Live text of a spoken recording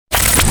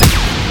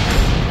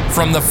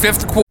From the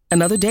fifth quarter.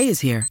 Another day is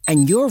here,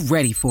 and you're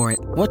ready for it.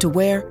 What to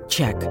wear?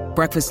 Check.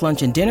 Breakfast,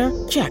 lunch, and dinner?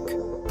 Check.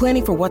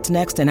 Planning for what's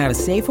next and how to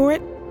save for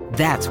it?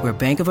 That's where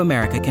Bank of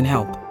America can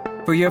help.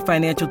 For your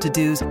financial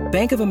to-dos,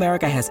 Bank of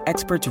America has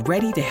experts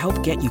ready to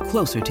help get you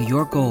closer to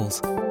your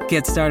goals.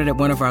 Get started at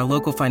one of our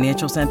local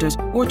financial centers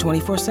or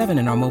 24/7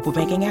 in our mobile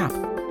banking app.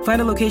 Find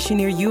a location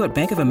near you at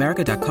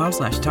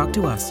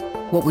bankofamerica.com/talktous.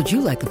 What would you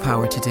like the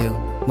power to do?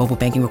 Mobile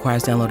banking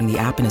requires downloading the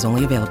app and is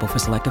only available for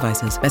select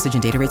devices. Message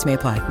and data rates may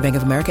apply. Bank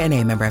of America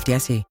N.A., member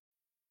FDIC.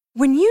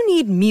 When you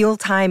need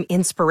mealtime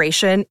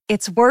inspiration,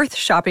 it's worth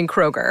shopping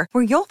Kroger,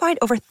 where you'll find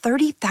over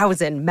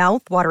 30,000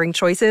 mouth-watering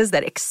choices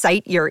that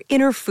excite your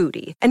inner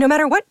foodie. And no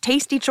matter what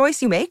tasty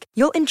choice you make,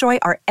 you'll enjoy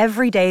our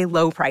everyday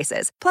low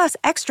prices, plus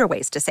extra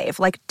ways to save,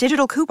 like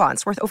digital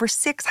coupons worth over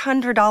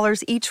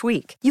 $600 each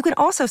week. You can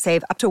also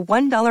save up to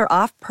 $1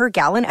 off per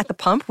gallon at the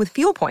pump with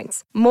fuel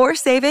points. More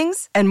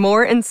savings and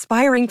more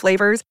inspiring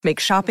flavors make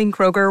shopping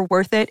Kroger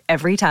worth it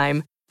every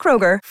time.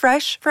 Kroger,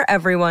 fresh for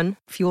everyone.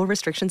 Fuel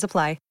restrictions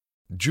apply.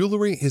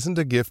 Jewelry isn't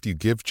a gift you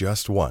give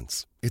just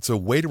once. It's a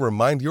way to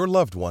remind your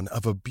loved one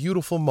of a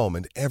beautiful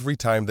moment every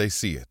time they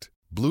see it.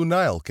 Blue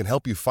Nile can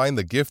help you find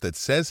the gift that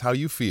says how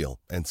you feel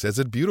and says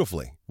it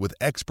beautifully, with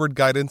expert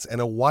guidance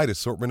and a wide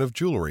assortment of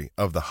jewelry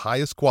of the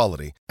highest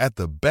quality at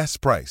the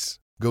best price.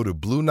 Go to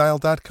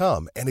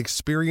BlueNile.com and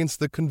experience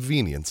the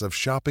convenience of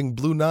shopping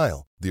Blue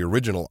Nile, the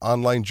original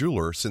online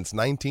jeweler since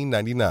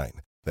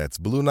 1999. That's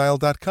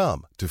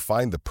BlueNile.com to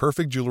find the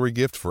perfect jewelry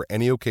gift for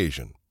any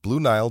occasion.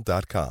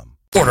 BlueNile.com.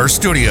 Order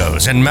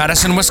Studios in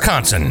Madison,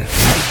 Wisconsin.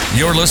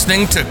 You're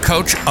listening to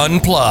Coach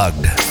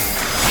Unplugged.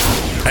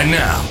 And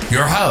now,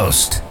 your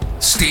host,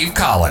 Steve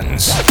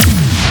Collins.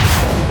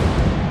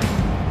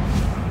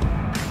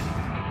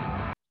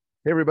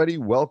 Hey, everybody.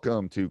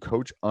 Welcome to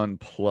Coach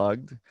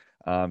Unplugged.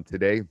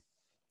 Today,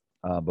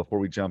 before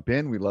we jump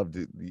in, we'd love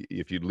to,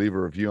 if you'd leave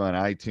a review on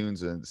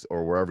iTunes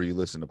or wherever you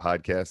listen to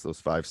podcasts. Those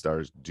 5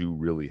 stars do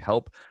really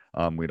help.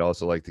 We'd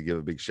also like to give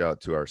a big shout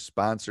out to our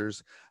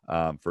sponsors.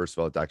 First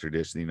of all, Dr.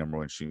 Dish, the number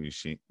one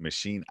shooting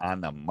machine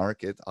on the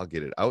market. I'll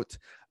get it out.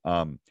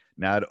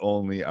 Not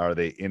only are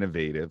they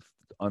innovative,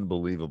 it's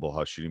unbelievable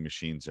how shooting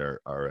machines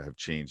have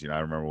changed. You know,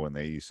 I remember when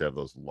they used to have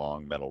those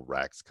long metal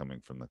racks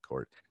coming from the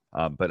court.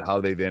 But how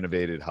they've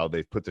innovated, how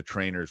they've put the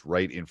trainers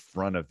right in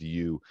front of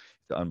you,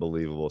 it's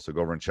unbelievable. So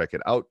go over and check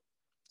it out.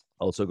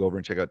 Also, go over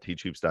and check out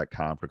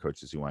teachhoops.com for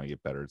coaches who want to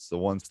get better. It's the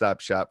one-stop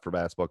shop for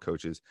basketball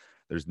coaches.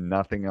 There's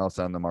nothing else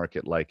on the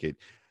market like it.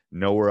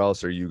 Nowhere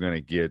else are you going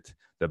to get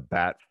the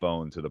bat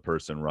phone to the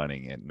person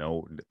running it.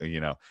 No,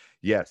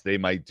 yes, they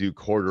might do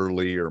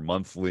quarterly or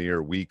monthly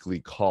or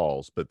weekly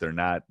calls, but they're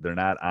not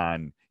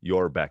on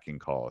your beck and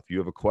call. If you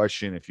have a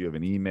question, if you have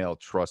an email,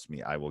 trust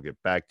me, I will get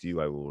back to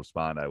you. I will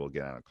respond. I will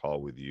get on a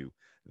call with you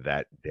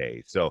that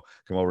day. So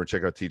come over and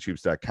check out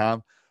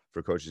teachhoops.com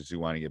for coaches who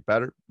want to get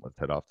better. Let's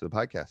head off to the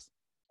podcast.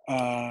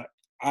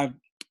 I've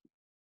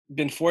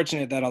been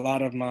fortunate that a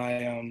lot of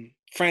my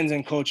friends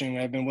in coaching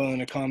have been willing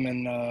to come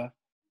and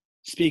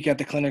speak at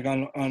the clinic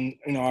on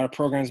our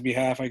program's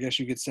behalf, I guess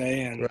you could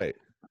say. And right.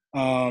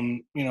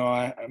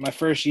 My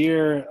first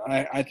year,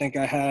 I think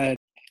I had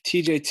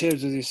TJ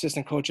Tibbs was the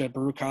assistant coach at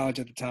Baruch College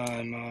at the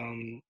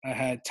time. I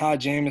had Todd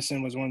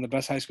Jamison, was one of the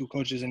best high school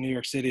coaches in New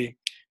York City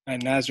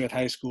at Nazareth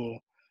High School.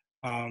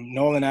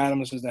 Nolan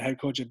Adams was the head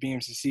coach at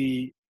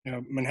BMCC,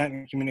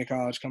 Manhattan Community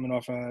College, coming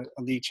off a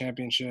league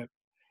championship.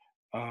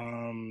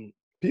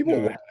 People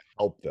want to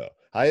help, though.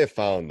 I have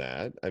found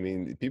that. I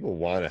mean, people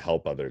want to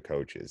help other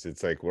coaches.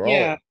 It's like we're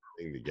all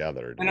working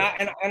together. And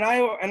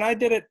I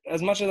did it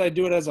as much as I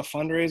do it as a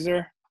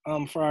fundraiser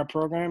for our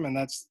program, and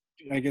that's,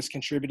 I guess,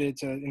 contributed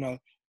to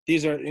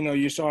these are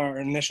you saw our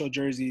initial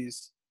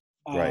jerseys.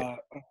 Right. I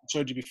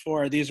showed you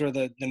before. These were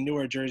the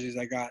newer jerseys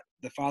I got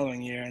the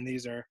following year, and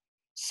these are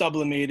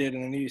sublimated,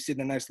 and then you see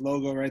the nice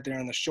logo right there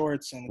on the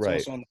shorts, and it's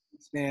also on the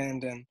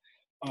stand, and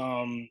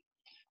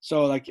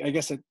so like I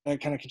guess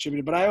that kind of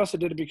contributed. But I also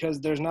did it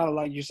because there's not a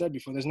lot, you said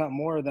before, there's not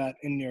more of that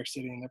in New York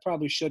City, and there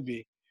probably should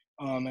be,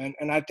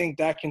 and I think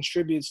that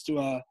contributes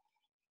to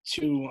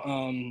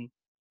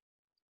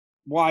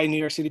why New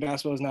York City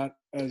basketball is not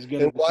as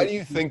good. And why do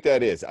you think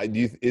that is?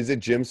 Is it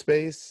gym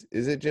space?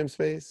 Is it gym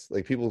space?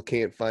 Like people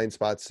can't find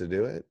spots to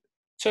do it?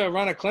 To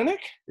run a clinic?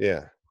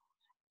 Yeah.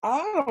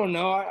 I don't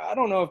know. I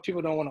don't know if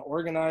people don't want to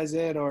organize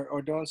it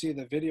or don't see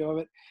the video of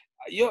it.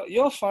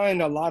 You'll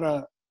find a lot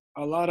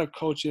of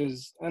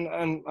coaches, and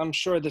I'm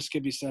sure this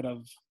could be said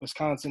of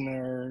Wisconsin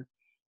or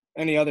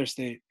any other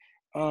state.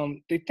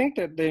 They think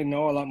that they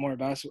know a lot more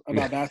about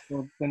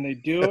basketball than they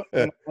do.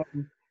 And,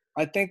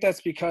 I think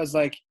that's because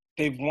like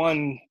they've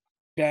won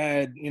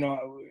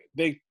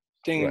big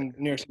thing in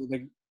New York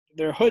City.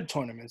 They're hood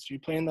tournaments. You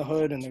play in the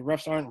hood, and the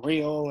refs aren't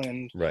real,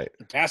 and the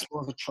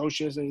basketball is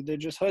atrocious. They're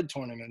just hood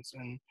tournaments,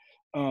 and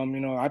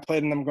I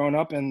played in them growing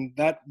up, and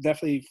that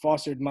definitely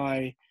fostered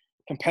my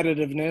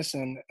competitiveness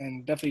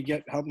and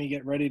definitely helped me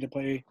get ready to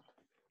play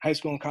high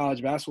school and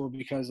college basketball,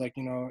 because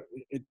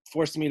it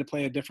forced me to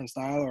play a different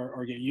style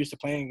or get used to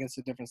playing against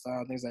a different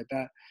style, things like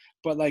that.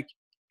 But like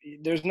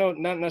there's not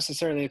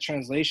necessarily a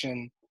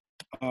translation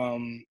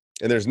And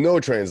there's no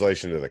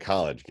translation to the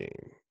college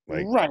game.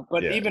 Like, right.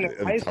 But yeah, even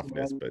in high school,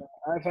 toughness, but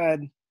I've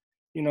had,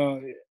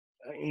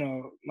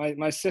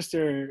 my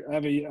sister, I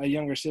have a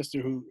younger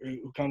sister who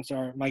comes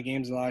to my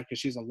games a lot because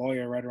she's a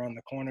lawyer right around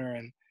the corner.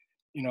 And,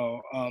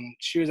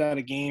 she was at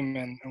a game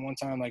and one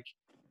time, like,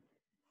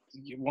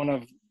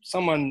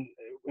 someone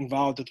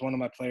involved with one of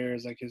my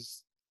players, like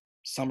his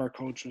summer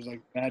coach was like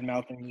bad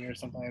mouthing me or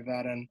something like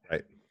that. And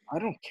right. I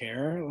don't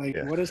care. Like,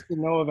 Yeah. what is to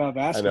know about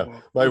basketball? I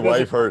know. My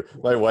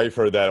wife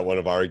heard that at one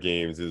of our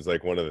games. It was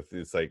like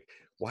it's like,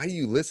 why do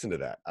you listen to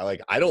that?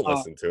 I don't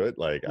listen to it.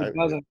 Like,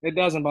 it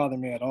doesn't bother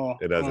me at all.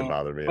 It doesn't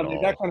bother me at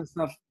all.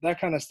 That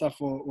kind of stuff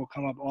will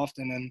come up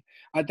often. And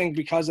I think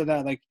because of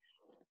that, like,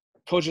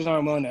 coaches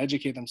aren't willing to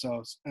educate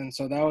themselves. And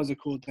so that was a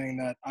cool thing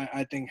that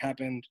I think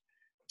happened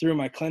through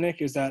my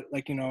clinic, is that,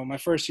 like, my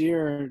first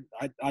year,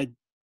 I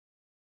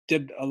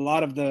did a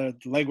lot of the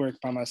legwork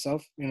by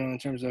myself, in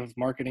terms of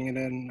marketing it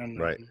and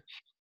right.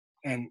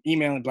 And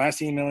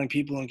blast emailing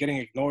people and getting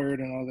ignored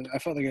and all that. I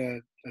felt like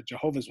a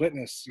Jehovah's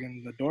Witness,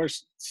 and the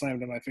doors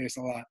slammed in my face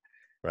a lot.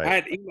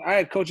 Right. I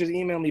had coaches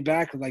email me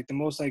back with, like, the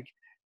most, like,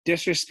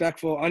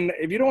 disrespectful.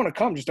 If you don't want to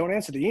come, just don't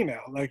answer the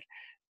email. Like,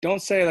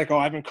 don't say, like, oh,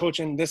 I've been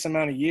coaching this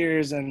amount of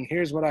years and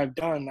here's what I've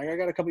done. Like, I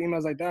got a couple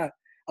emails like that.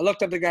 I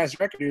looked up the guy's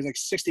record. He was like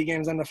 60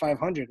 games under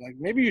 500. Like,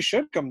 maybe you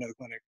should come to the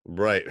clinic.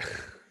 Right.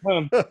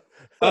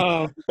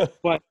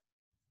 But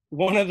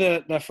one of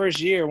the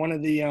first year, one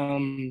of the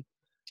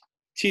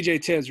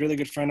TJ Tibbs, really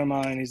good friend of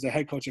mine, he's the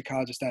head coach at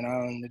College of Staten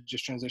Island. They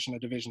just transitioned to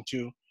Division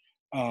II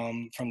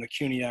from the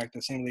CUNY Act,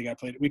 the same league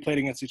we played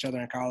against each other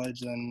in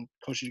college and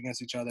coached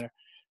against each other.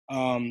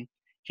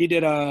 He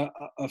did a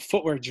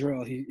footwork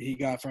drill he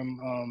got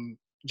from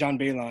John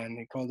Bayline.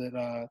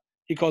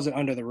 He calls it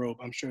under the rope.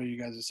 I'm sure you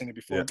guys have seen it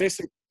before. Yeah.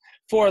 Basically,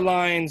 4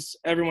 lines,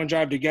 everyone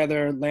drive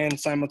together, land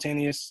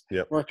simultaneous,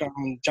 work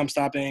on jump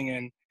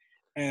stopping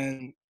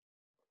and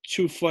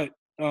 2-foot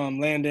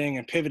landing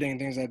and pivoting,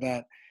 things like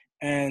that.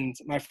 And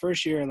my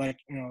first year, like,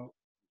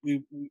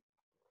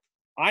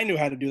 I knew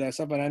how to do that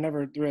stuff, but I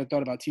never really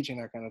thought about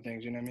teaching that kind of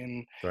things. You know what I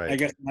mean? Right. I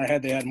guess in my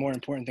head, they had more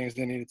important things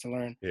they needed to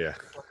learn. Yeah.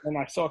 And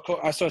I saw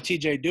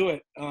TJ do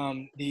it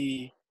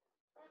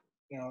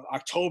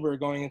October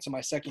going into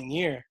my second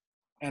year.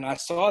 And I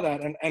saw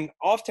that. And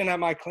often at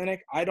my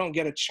clinic, I don't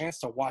get a chance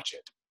to watch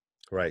it.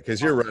 Right.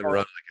 Because you're running around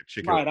like a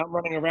chicken. Right. I'm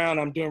running around.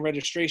 I'm doing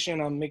registration.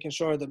 I'm making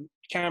sure the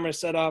camera's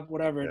set up,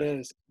 whatever it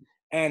is.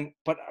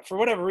 But for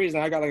whatever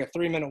reason, I got like a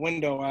 3-minute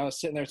window where I was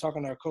sitting there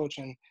talking to our coach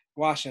and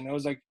watching. It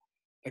was like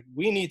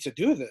we need to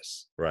do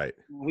this. Right.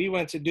 We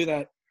went to do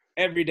that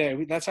every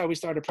day. That's how we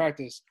started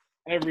practice,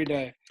 every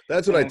day.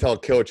 That's what I tell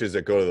coaches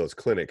that go to those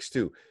clinics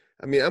too.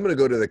 I mean, I'm going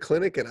to go to the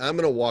clinic and I'm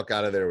going to walk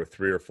out of there with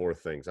 3 or 4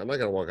 things. I'm not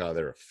going to walk out of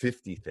there with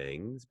 50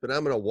 things, but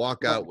I'm going to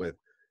walk out with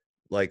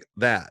like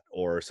that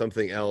or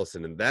something else.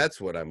 And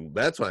that's what I'm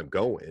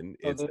going.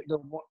 So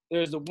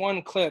there's the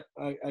one clip,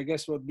 I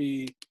guess would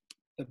be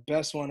the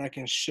best one I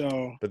can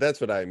show. But that's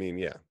what I mean.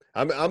 Yeah.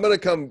 I'm going to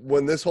come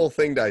when this whole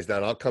thing dies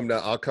down. I'll come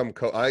down.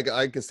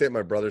 I can stay at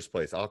my brother's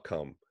place. I'll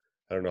come.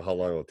 I don't know how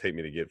long it'll take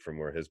me to get from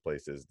where his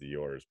place is to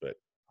yours, but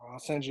I'll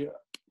send you.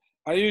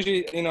 I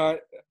usually,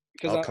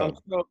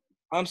 because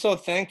I'm so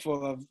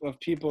thankful of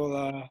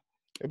people.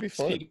 It'd be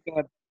fun.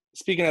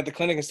 Speaking at the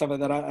clinic and stuff like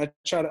that.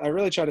 I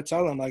really try to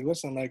tell them, like,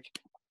 listen, like,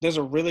 there's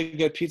a really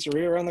good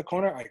pizzeria around the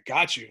corner. I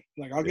got you.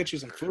 Like, I'll get you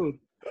some food.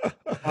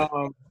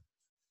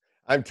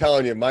 I'm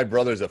telling you, my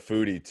brother's a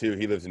foodie too.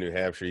 He lives in New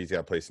Hampshire. He's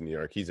got a place in New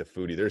York. He's a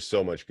foodie. There's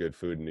so much good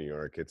food in New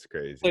York. It's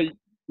crazy. So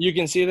you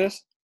can see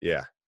this?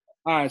 Yeah.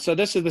 All right. So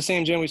this is the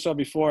same gym we saw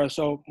before.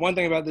 So one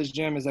thing about this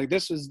gym is, like,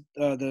 this is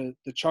the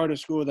charter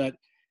school that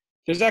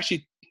there's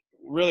actually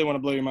really want to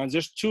blow your minds.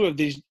 There's 2 of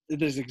this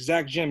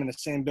exact gym in the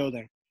same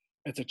building.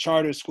 It's a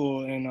charter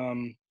school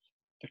in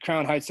the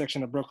Crown Heights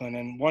section of Brooklyn.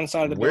 And one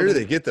side of the building. Where do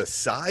they get the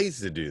size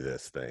to do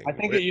this thing? I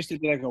think it used to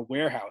be like a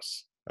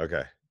warehouse.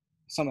 Okay.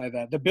 Something like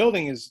that. The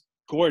building is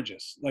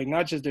gorgeous, like,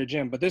 not just their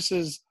gym, but this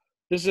is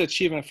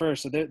Achievement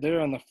First. So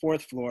they're on the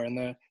 4th floor, and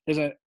there's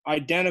an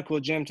identical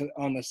gym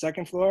on the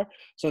 2nd floor.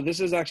 So this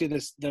is actually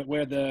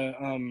where the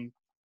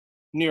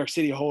New York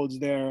City holds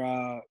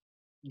their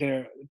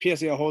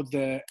PSAL holds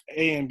the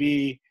A and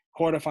B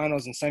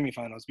quarterfinals and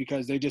semifinals,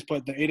 because they just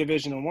put the A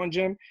division in one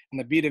gym and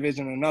the B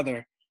division in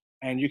another,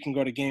 and you can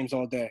go to games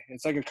all day.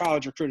 It's like a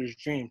college recruiter's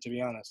dream, to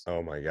be honest.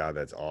 Oh my God,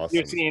 that's awesome.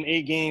 You're seeing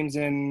 8 games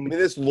and. I mean,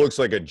 this looks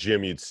like a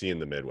gym you'd see in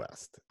the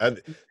Midwest.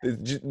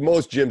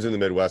 Most gyms in the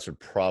Midwest would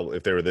probably,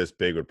 if they were this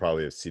big, would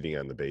probably have seating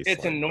on the baseline.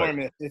 It's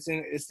enormous.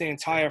 It's the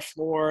entire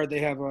floor. They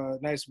have a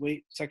nice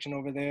weight section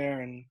over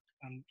there, and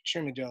I'm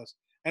extremely jealous.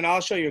 And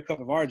I'll show you a clip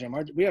of our gym.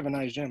 We have a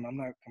nice gym. I'm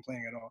not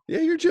complaining at all. Yeah,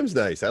 your gym's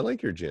nice. I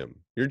like your gym.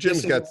 Your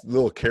gym's got a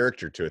little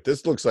character to it.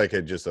 This looks like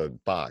just a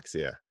box.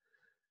 Yeah.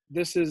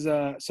 This is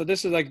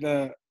like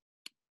a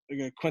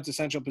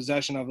quintessential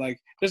possession of, like,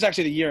 this is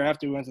actually the year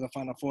after we went to the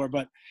Final Four.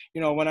 But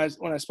when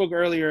I spoke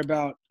earlier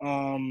about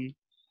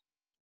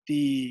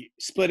the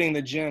splitting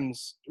the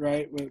gyms,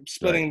 right?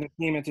 Splitting the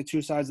team into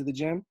 2 sides of the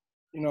gym.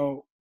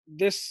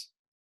 This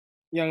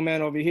young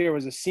man over here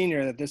was a senior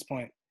at this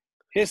point.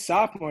 his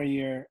sophomore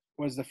year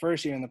was the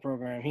first year in the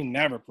program. He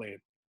never played.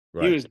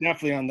 Right. He was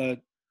definitely on the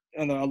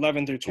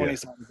 11 through 20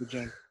 side of the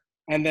gym.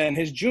 And then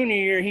his junior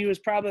year, he was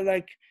probably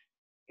like,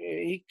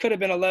 he could have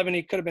been 11,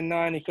 he could have been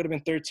 9, he could have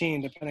been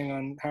 13, depending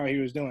on how he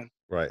was doing.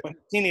 Right. But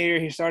senior year,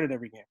 he started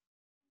every game.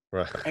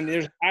 Right. And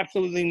there's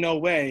absolutely no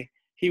way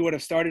he would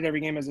have started every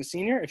game as a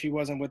senior if he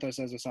wasn't with us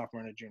as a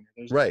sophomore and a junior.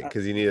 Right,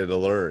 because he needed to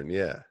learn,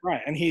 yeah.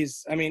 Right, and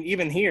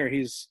even here,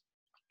 he's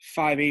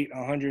 5'8",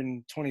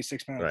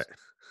 126 pounds. Right.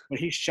 But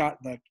he shot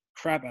the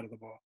crap out of the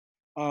ball.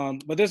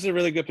 But this is a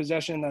really good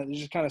possession that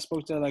just kind of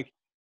spoke to, like,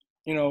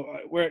 you know,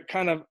 we're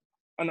kind of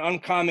an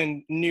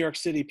uncommon New York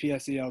City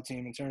PSEL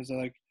team in terms of,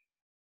 like,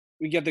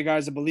 we get the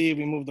guys to believe,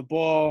 we move the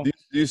ball. Do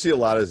you see a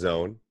lot of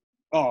zone?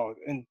 Oh,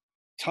 and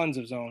tons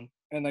of zone.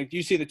 And, like,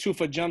 you see the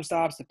 2-foot jump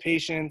stops, the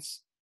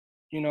patience,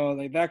 you know,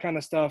 like that kind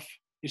of stuff.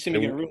 You see me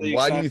get really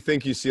Why excited. do you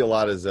think you see a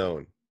lot of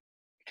zone?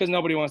 Because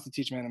nobody wants to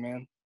teach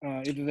man-to-man.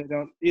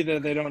 Either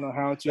they don't know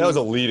how to. That was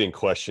a leading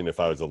question. If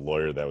I was a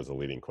lawyer, that was a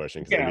leading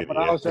question. Yeah, but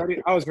I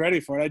was ready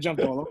for it. I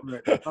jumped all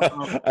over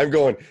it. I'm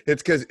going,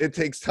 it's because it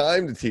takes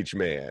time to teach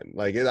man.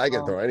 Like, I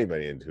can throw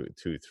anybody into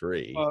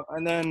 2-3.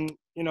 And then,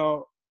 you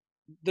know,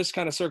 this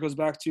kind of circles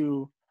back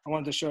to, I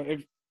wanted to show,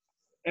 if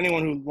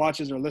anyone who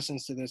watches or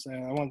listens to this, I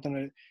want them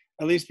to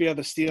at least be able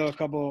to steal a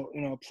couple,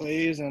 you know,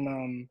 plays,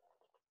 and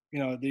you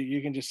know,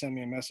 you can just send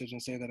me a message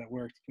and say that it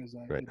worked, because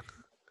right.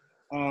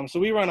 So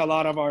we run a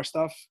lot of our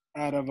stuff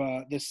out of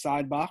this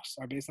side box,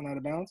 our baseline out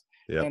of bounds.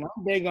 Yep. And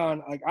I'm big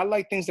on, like, I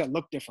like things that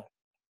look different.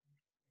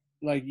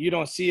 Like, you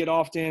don't see it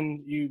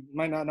often. You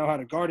might not know how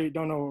to guard it.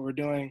 Don't know what we're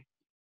doing.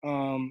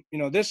 You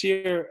know, this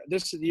year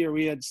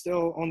we had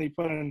still only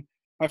put in,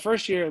 my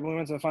first year when we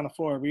went to the Final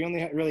Four, we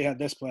only really had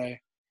this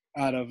play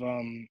out of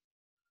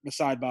the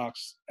side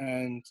box.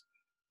 And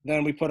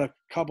then we put a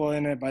couple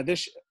in it. By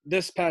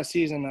this past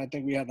season, I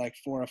think we had like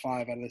 4 or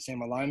 5 out of the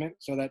same alignment,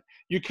 so that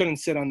you couldn't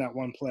sit on that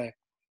one play.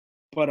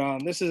 But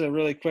this is a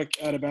really quick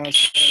out of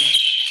bounds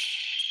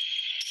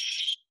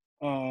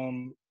play.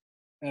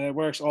 And it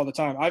works all the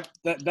time.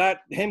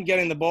 Him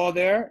getting the ball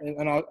there,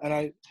 and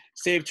I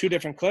saved 2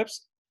 different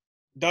clips,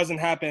 doesn't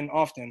happen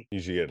often.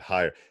 Usually get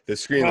higher. The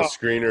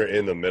screener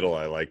in the middle,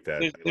 I like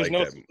that.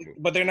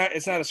 But they're not.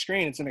 It's not a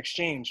screen. It's an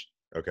exchange.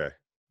 Okay.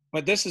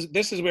 But this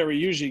is where we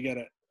usually get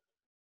it.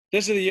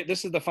 This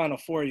is the Final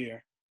Four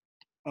year,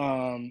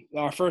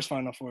 our first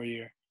Final Four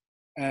year,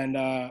 and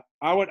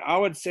I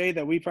would say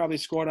that we probably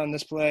scored on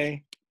this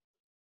play,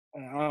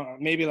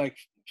 maybe like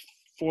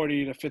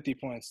 40 to 50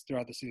 points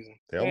throughout the season.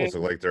 They almost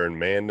look like they're in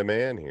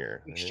man-to-man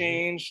here.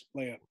 Exchange,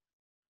 layup,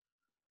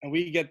 and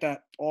we get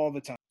that all the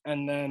time.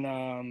 And then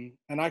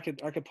and I could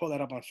pull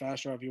that up on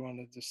Fast Draw if you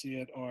wanted to see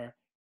it, or.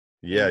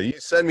 Yeah, you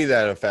send me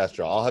that on Fast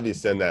Draw. I'll have you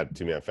send that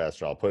to me on Fast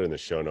Draw. I'll put it in the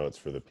show notes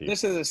for the people.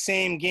 This is the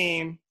same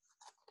game,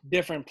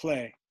 different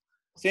play,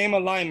 same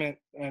alignment,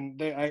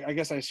 and I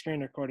guess I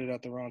screen recorded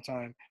at the wrong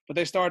time, but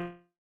they started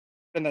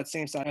in that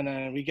same side, and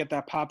then we get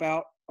that pop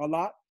out a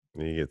lot.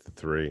 And you get the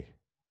 3.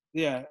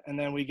 Yeah, and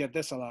then we get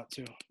this a lot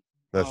too.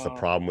 That's the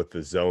problem with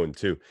the zone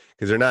too,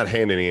 because they're not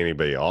handing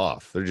anybody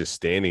off; they're just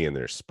standing in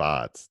their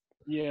spots.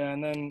 Yeah,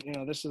 and then, you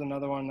know, this is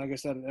another one. Like I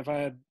said, if I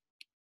had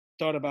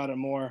thought about it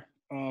more,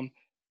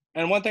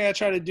 and one thing I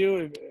try to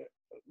do,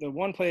 the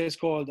one play is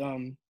called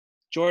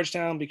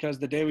Georgetown, because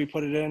the day we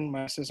put it in,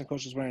 my assistant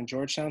coach was wearing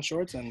Georgetown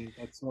shorts, and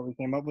that's what we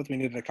came up with. We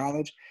needed a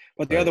college.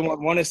 But the other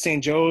one is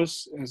St.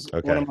 Joe's. Is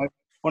okay.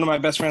 One of my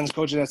best friends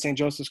coaches at St.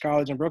 Joseph's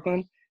College in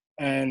Brooklyn,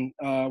 and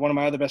one of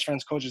my other best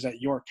friends coaches at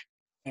York.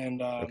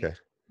 And okay,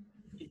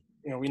 you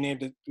know, we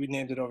named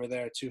it over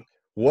there too.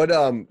 What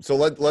so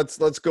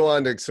let's go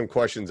on to some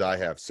questions I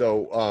have.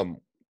 So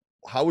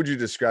how would you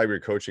describe your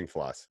coaching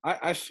philosophy?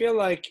 I feel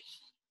like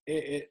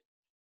it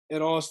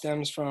all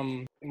stems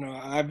from, you know,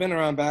 I've been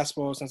around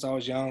basketball since I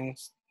was young.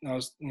 I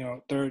was, you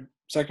know,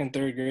 second,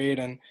 third grade.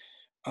 And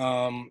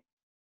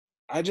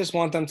I just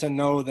want them to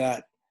know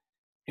that,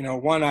 you know,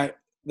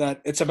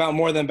 that it's about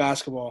more than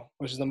basketball,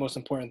 which is the most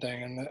important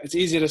thing. And it's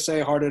easy to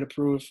say, harder to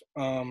prove.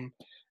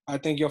 I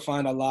think you'll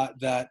find a lot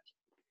that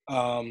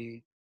a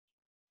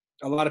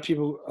lot of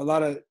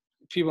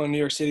people in New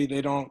York City,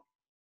 they don't,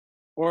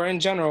 or in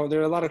general, there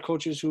are a lot of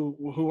coaches who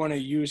want to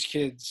use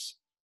kids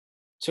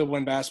to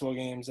win basketball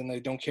games, and they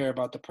don't care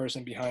about the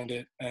person behind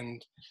it,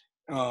 and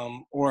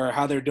or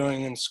how they're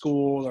doing in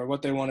school, or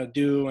what they want to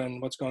do,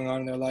 and what's going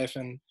on in their life.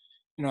 And,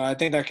 you know, I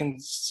think that can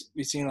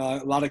be seen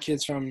a lot of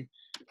kids from,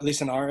 at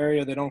least in our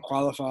area, they don't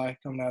qualify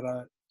coming out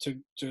to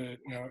you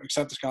know,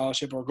 accept the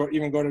scholarship or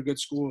even go to good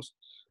schools.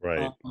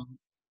 Right.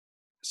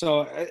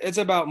 So it's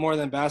about more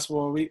than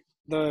basketball.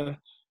 The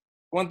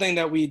one thing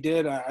that we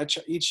did,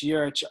 each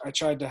year I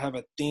tried to have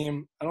a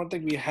theme. I don't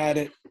think we had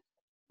it.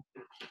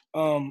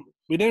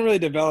 We didn't really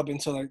develop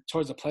until like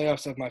towards the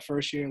playoffs of my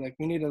first year. Like,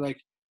 we needed, like,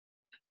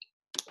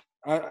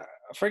 I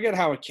forget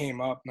how it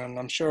came up, man.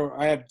 I'm sure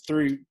I had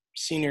 3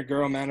 senior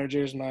girl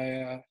managers,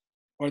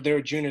 or they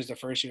were juniors the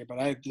first year, but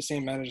I had the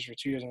same managers for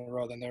 2 years in a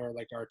row. Then they were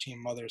like our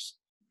team mothers,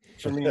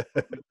 for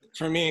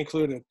me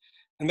included.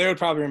 And they would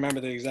probably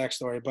remember the exact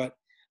story. But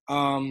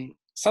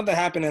something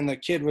happened, and the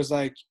kid was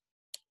like,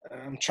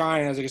 I'm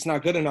trying. I was like, it's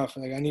not good enough.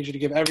 Like, I need you to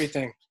give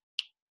everything.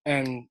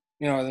 And,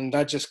 then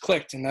that just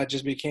clicked, and that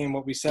just became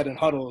what we said in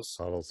huddles.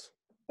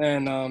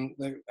 And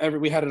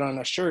we had it on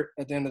a shirt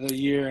at the end of the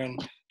year, and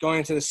going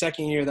into the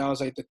second year, that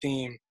was like the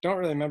theme. Don't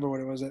really remember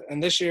what it was.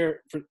 And this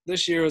year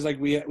was like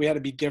we had to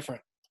be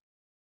different.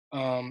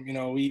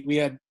 We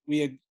had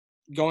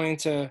going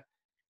into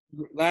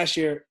last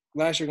year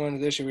going to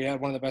this year, we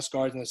had one of the best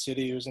guards in the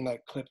city. He was in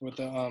that clip with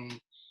the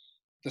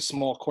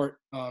small court.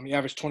 He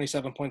averaged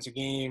 27 points a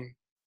game.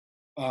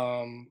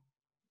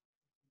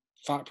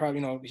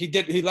 Probably,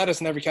 he led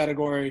us in every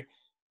category.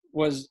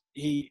 Where's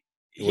he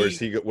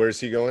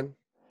going?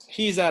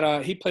 He's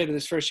at he played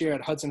his first year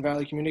at Hudson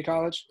Valley Community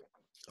College.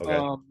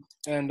 Okay.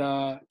 And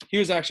he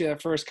was actually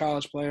that first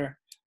college player.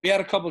 We had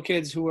a couple of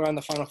kids who were on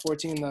the Final Four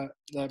team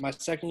my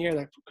second year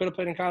that could have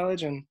played in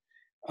college, and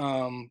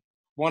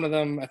one of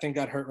them I think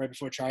got hurt right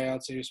before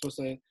tryouts, so he was supposed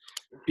to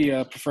be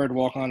a preferred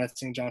walk-on at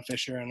St. John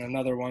Fisher, and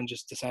another one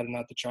just decided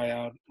not to try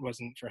out. It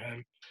wasn't for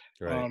him.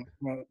 Right.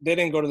 They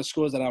didn't go to the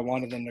schools that I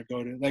wanted them to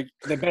go to. Like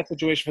the best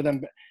situation for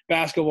them,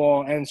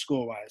 basketball and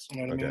school-wise.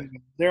 You know what I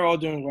mean? They're all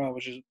doing well,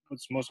 which is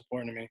what's most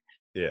important to me.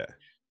 Yeah.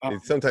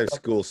 Sometimes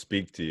schools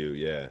speak to you.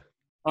 Yeah.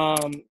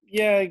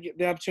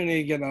 The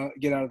opportunity to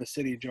get out of the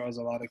city draws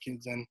a lot of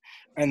kids,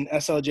 and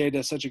SLJ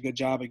does such a good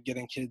job at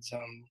getting kids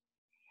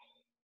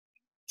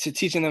to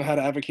teaching them how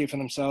to advocate for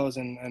themselves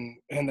and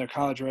their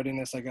college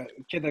readiness. Like a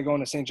kid that going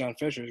to St. John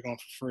Fisher is going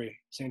for free.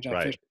 St. John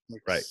Fisher is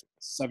like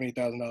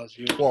 $70,000 a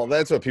year. Well,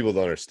 that's what people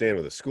don't understand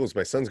with the schools.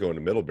 My son's going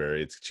to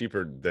Middlebury. It's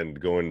cheaper than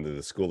going to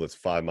the school that's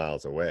 5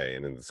 miles away,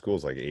 and then the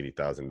school's like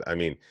 $80,000. I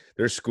mean,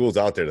 there's schools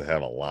out there that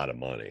have a lot of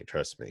money.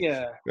 Trust me.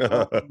 Yeah.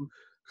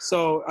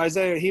 So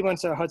Isaiah, he went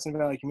to Hudson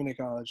Valley Community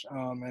College,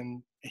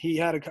 and he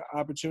had an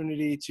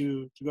opportunity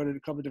to go to a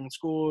couple of different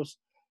schools.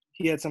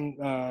 He had some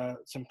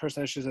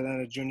personal issues at the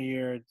end of junior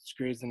year. His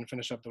grades didn't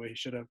finish up the way he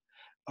should have.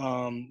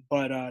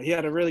 But he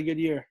had a really good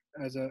year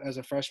as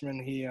a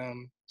freshman. He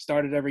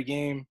started every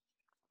game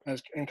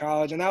in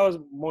college, and that was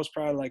most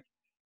proud. Like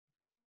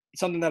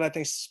something that I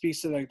think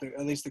speaks to like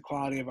at least the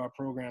quality of our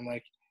program.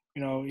 Like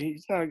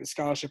he's not a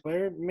scholarship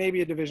player,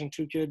 maybe a Division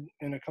II kid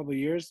in a couple of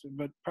years,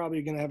 but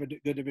probably going to have a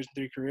good Division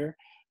III career.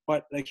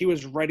 But like he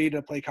was ready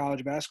to play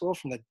college basketball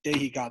from the day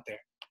he got there.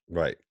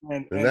 Right,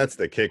 and that's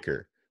the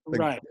kicker. Like,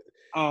 right.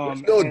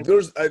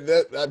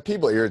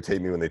 People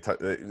irritate me when they talk.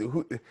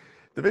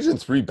 Division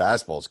III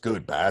basketball is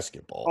good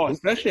basketball. Oh,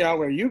 especially out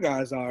where you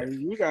guys are.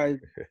 You guys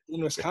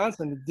in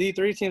Wisconsin, the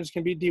D3 teams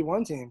can be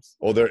D1 teams.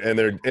 Oh,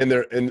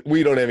 and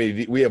we don't have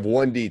any. We have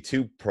one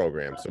D2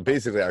 program, so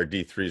basically our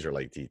D3s are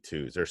like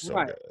D2s. They're so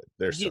good.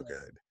 They're so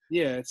good.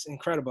 Yeah, it's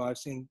incredible. I've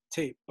seen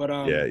tape, but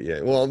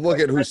yeah. Well, look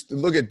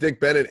at Dick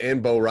Bennett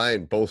and Bo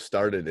Ryan both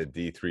started at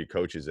D3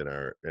 coaches in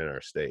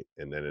our state,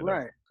 and then ended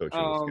up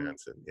coaching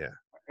Wisconsin. Yeah.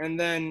 And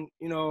then,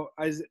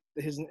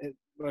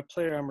 the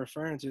player I'm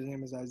referring to, his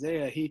name is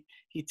Isaiah. He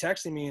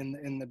texted me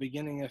in the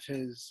beginning of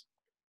his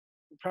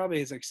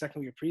like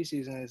second week of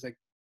preseason. He's like,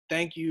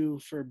 "Thank you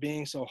for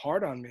being so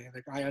hard on me.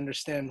 Like, I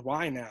understand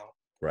why now."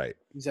 Right.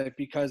 He's like,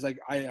 because like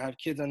I have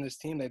kids on this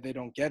team that they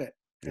don't get it,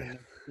 and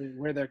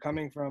where they're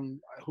coming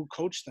from, who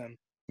coached them.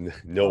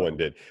 No one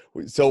did.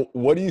 So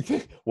what do you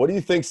think? What do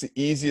you think's the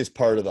easiest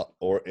part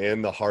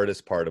and the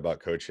hardest part about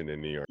coaching in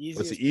New York?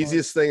 What's the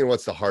easiest thing and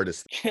what's the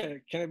hardest?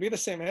 Can it be the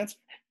same answer?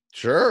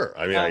 Sure.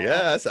 I mean, I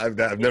guess I've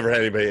never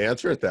had anybody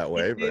answer it that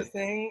way. The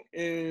thing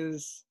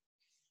is,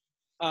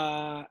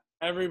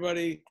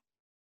 everybody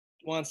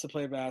wants to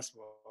play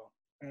basketball,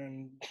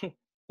 and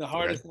the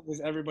hardest thing is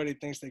everybody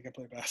thinks they can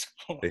play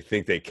basketball. They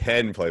think they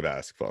can play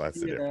basketball. That's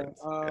the difference.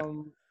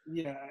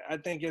 I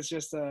think it's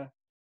just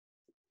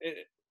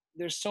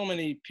there's so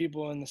many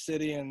people in the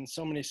city and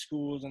so many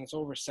schools, and it's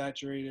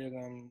oversaturated.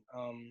 And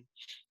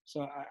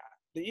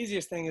the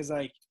easiest thing is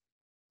like,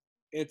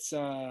 it's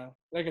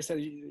like I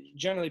said,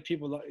 generally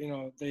people,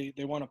 they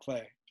want to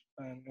play,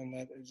 and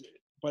that is,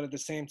 but at the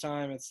same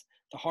time, it's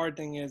the hard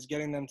thing is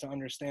getting them to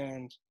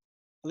understand,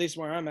 at least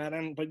where I'm at.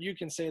 But you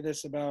can say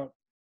this about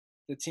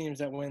the teams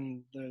that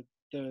win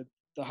the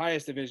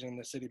highest division in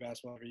the city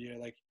basketball every year.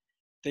 Like,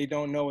 they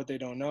don't know what they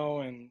don't know,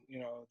 and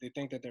they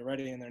think that they're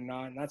ready and they're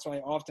not. And that's why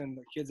often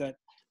the kids that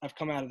have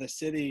come out of the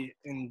city,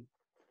 and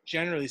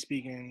generally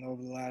speaking,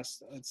 over the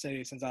last, let's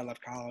say, since I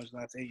left college, the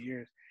last 8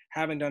 years,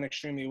 haven't done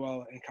extremely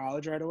well in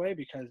college right away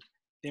because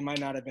they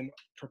might not have been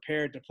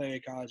prepared to play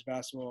college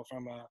basketball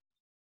from a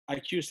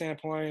IQ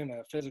standpoint,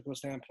 a physical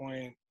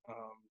standpoint,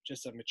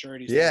 just a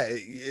maturity standpoint.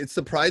 Yeah, it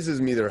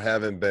surprises me there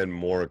haven't been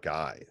more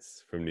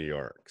guys from New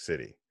York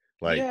City.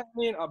 Like, yeah, I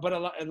mean, but a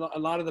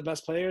lot of the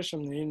best players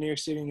from the New York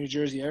City, New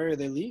Jersey area,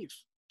 they leave.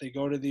 They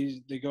go to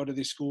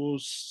these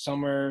schools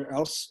somewhere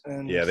else,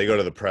 and they go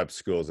to the prep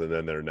schools, and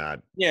then they're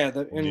not.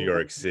 New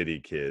York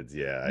City kids.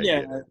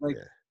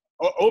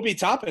 Obi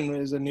Toppin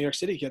is a New York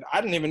City kid.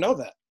 I didn't even know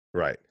that.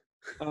 Right.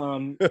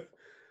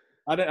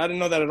 I didn't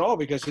know that at all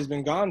because he's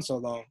been gone so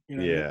long.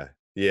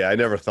 Yeah, I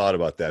never thought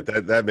about that.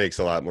 That makes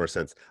a lot more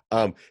sense.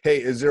 Hey,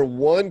 is there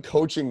one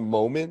coaching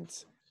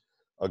moment,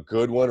 a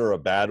good one or a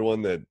bad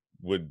one, that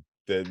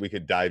that we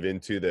could dive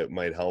into that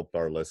might help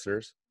our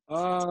listeners?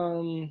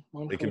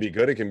 It can be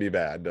good, it can be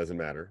bad, doesn't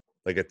matter.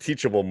 Like a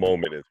teachable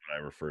moment is what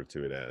I refer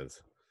to it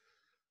as.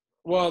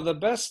 Well,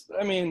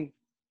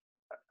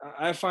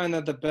 I find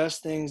that the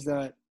best things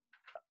that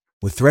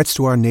With threats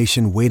to our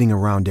nation waiting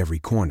around every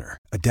corner,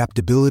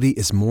 adaptability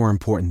is more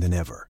important than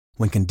ever.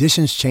 When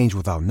conditions change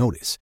without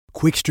notice,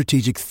 quick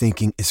strategic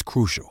thinking is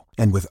crucial.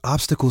 And with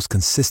obstacles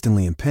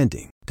consistently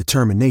impending,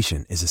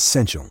 determination is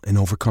essential in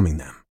overcoming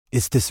them.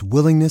 It's this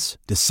willingness,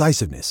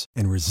 decisiveness,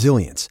 and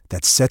resilience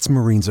that sets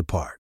Marines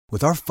apart.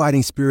 With our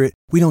fighting spirit,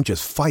 we don't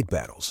just fight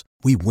battles,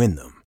 we win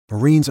them.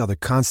 Marines are the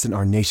constant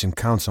our nation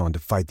counts on to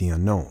fight the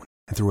unknown.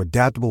 And through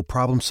adaptable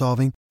problem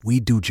solving, we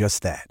do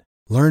just that.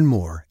 Learn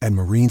more at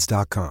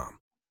marines.com.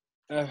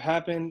 have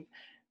happened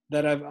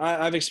that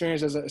I've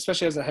experienced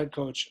especially as a head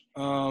coach,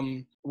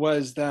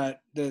 was that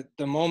the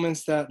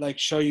moments that like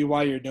show you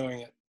why you're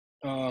doing it.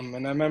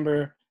 And I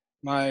remember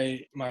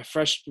my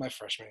freshman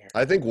year.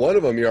 I think one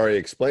of them you already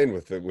explained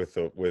with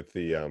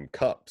the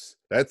cups.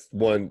 That's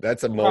one.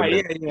 That's a moment.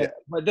 Right, yeah.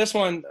 But this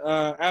one,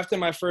 after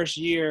my first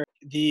year,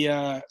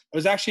 it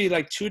was actually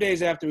like 2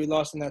 days after we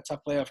lost in that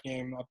tough playoff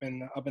game up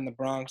in the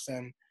Bronx,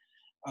 and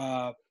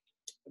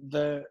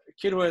the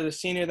kid who was a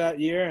senior that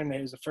year, and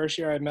it was the first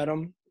year I met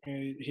him.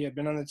 He had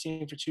been on the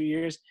team for 2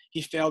 years.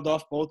 He failed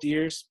off both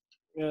years,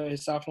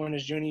 his sophomore and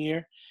his junior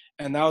year,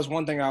 and that was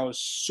one thing I was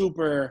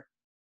super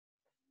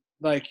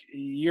like.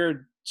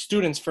 You're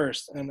students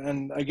first,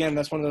 and again,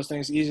 that's one of those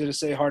things easy to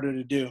say, harder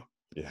to do.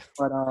 Yeah.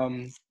 But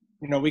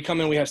we come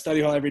in, we have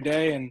study hall every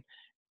day, and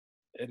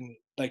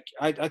like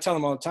I tell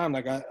them all the time,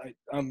 like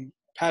I'm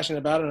passionate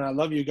about it, and I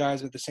love you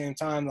guys. At the same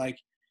time, like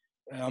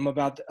I'm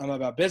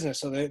about business.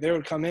 So they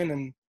would come in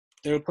and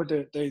they would put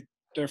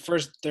their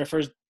first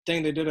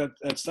thing they did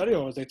at study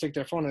hall was they take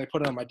their phone and they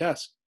put it on my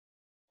desk,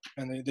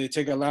 and they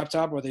take a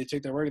laptop or they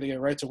take their work, they get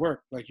right to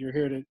work. Like, you're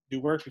here to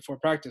do work before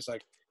practice.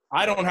 Like,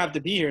 I don't have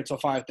to be here till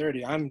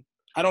 5:30.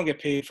 I don't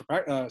get paid for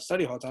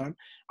study hall time.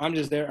 I'm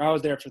just there. I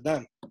was there for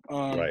them.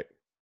 Right.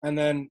 And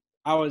then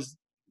I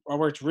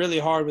worked really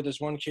hard with this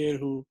one kid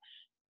who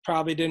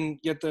probably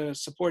didn't get the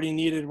support he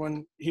needed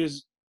when he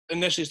was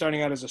initially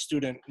starting out as a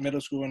student in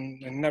middle school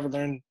and never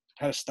learned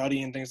how to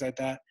study and things like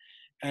that.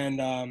 And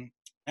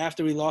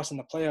after we lost in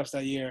the playoffs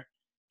that year,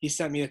 he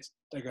sent me a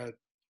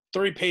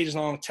 3-page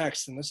long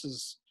text. And this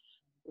is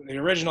the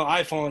original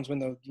iPhones when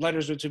the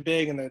letters were too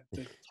big and the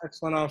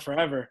text went on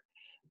forever.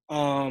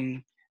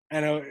 And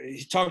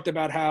he talked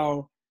about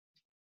how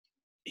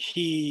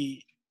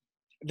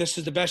this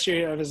was the best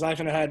year of his life,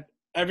 and it had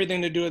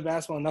everything to do with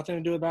basketball and nothing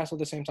to do with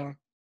basketball at the same time.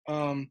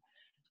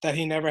 That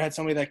he never had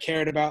somebody that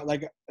cared about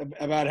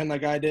him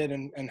like I did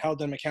and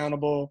held him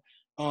accountable.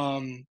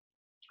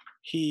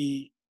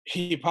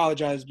 He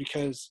apologized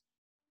because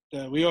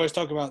we always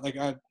talk about, like,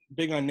 I'm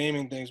big on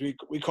naming things.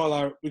 We call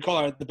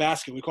the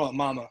basket, we call it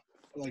Mama.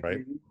 Like, right.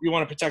 we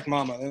want to protect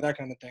Mama, that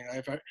kind of thing.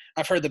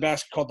 I've heard the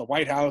basket called the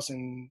White House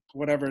and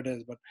whatever it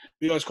is, but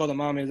we always call it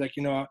Mama. He's like,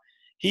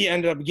 he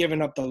ended up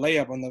giving up the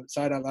layup on the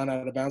sideline out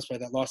of the bounce play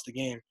that lost the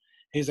game.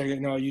 He's like,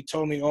 you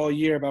told me all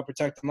year about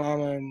protecting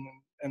Mama,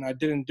 and I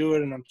didn't do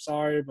it, and I'm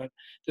sorry, but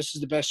this is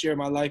the best year of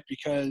my life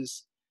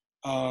because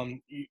I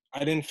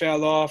didn't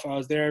fail off. I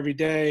was there every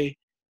day.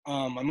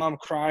 My mom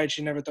cried.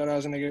 She never thought I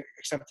was going to get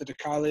accepted to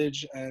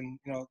college, and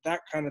that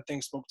kind of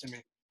thing spoke to me.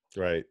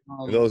 Right.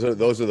 Those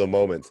are the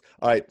moments.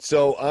 All right.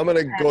 So I'm going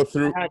to go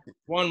through. I had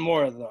one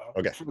more though.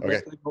 Okay.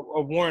 Okay.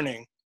 A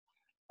warning.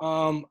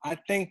 I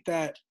think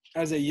that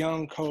as a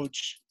young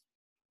coach,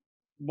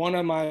 one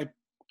of my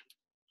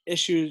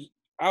issues,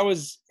 I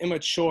was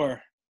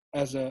immature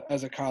as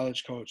a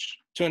college coach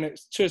to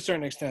a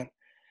certain extent.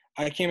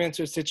 I came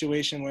into a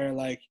situation where,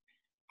 like,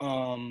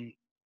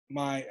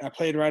 I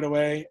played right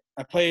away.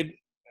 I played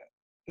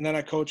and then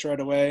I coached right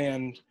away,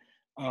 and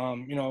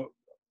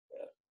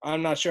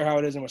I'm not sure how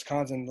it is in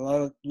Wisconsin.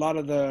 A lot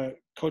of the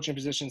coaching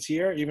positions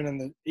here,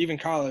 even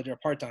college, are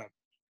part-time.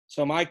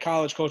 So my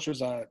college coach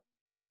was at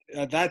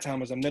that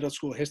time was a middle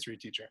school history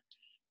teacher,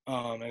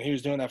 and he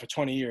was doing that for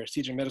 20 years,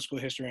 teaching middle school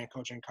history and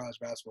coaching college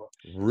basketball.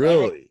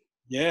 Really?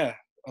 Yeah,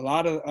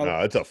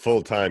 no, it's a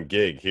full-time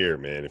gig here,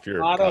 man. If you're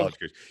a college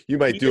coach, you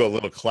might do a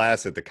little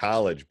class at the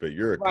college, but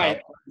you're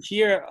right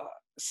here.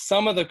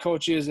 Some of the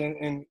coaches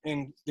in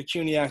the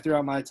CUNYAC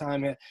throughout my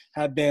time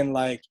have been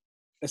like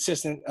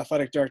assistant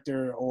athletic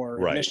director or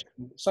right.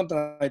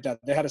 Something like that.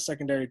 They had a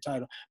secondary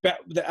title. But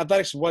the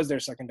athletics was their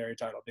secondary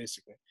title,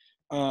 basically.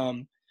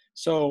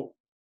 So,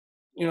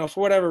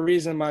 for whatever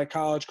reason, my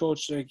college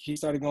coach, like, he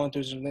started going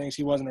through some things.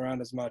 He wasn't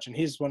around as much, and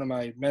he's one of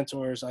my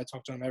mentors. I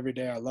talk to him every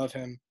day. I love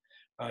him.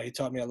 He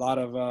taught me a lot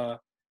about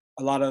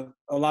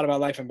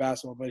life in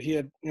basketball. But he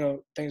had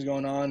things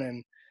going on,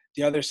 and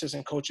the other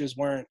assistant coaches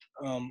weren't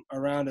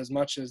around as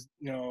much as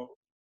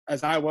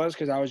as I was,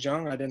 because I was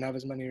young. I didn't have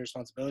as many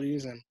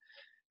responsibilities, and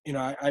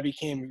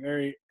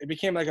it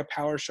became like a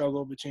power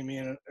struggle between me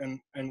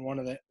and one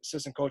of the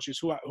assistant coaches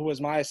who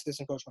was my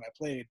assistant coach when I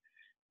played.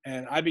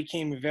 And I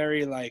became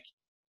very like,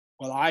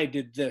 well, I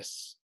did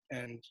this,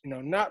 and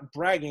not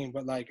bragging,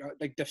 but like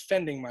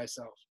defending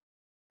myself.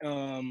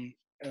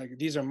 like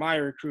these are my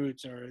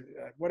recruits or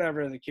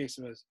whatever the case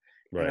was.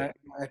 Right. And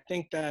I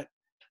think that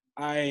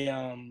I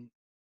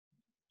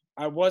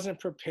wasn't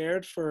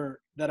prepared for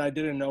that. I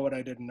didn't know what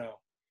I didn't know.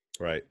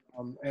 Right.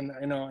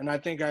 And I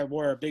think I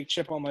wore a big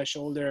chip on my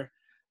shoulder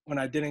when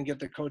I didn't get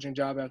the coaching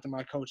job after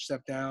my coach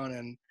stepped down,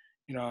 and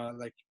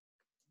like,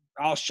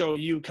 I'll show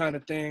you kind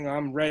of thing.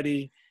 I'm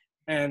ready.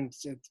 And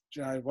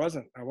I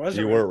wasn't.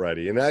 You weren't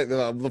ready. And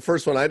the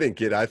first one I didn't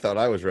get, I thought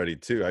I was ready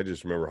too. I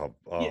just remember how.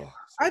 Yeah,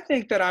 I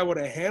think that I would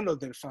have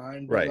handled it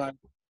fine. But right.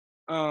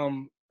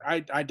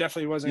 Like, I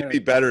definitely wasn't. You'd be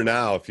better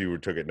now if you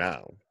took it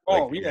now.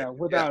 Oh, like, yeah,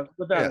 without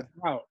a doubt.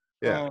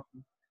 Yeah.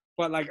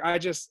 But like,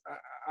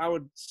 I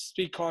would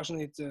speak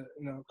cautiously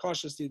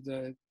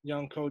to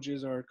young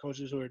coaches or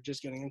coaches who are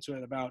just getting into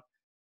it about,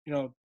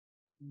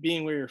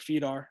 being where your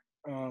feet are,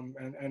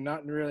 and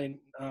not really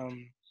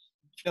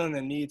feeling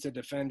the need to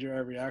defend your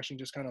every action,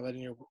 just kind of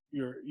letting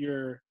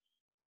your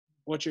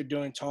what you're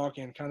doing talk,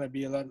 and kind of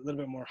be a little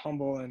bit more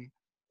humble. And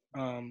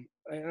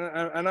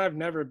I've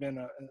never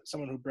been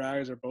someone who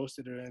brags or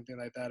boasted or anything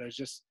like that. It's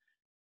just,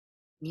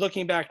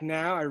 looking back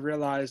now, I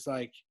realized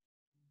like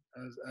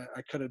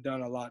I could have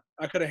done a lot.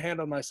 I could have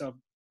handled myself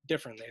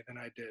differently than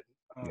I did.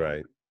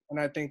 Right. And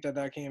I think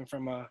that came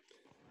from No,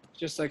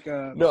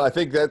 I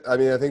think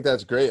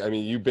that's great. I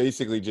mean, you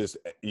basically just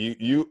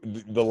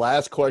the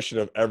last question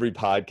of every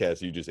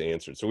podcast you just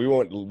answered. So we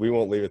won't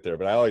leave it there,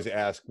 but I always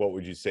ask, what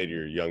would you say to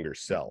your younger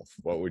self?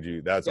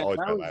 That's always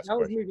my last question. That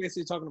was me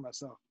basically talking to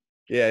myself.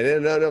 Yeah,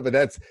 no, but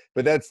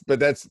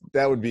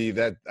that would be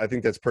that. I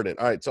think that's pertinent.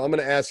 All right, so I'm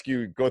going to ask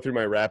you, go through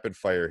my rapid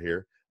fire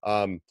here.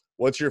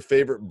 What's your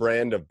favorite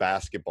brand of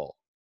basketball?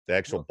 The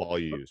actual ball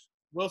you use?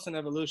 Wilson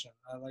Evolution.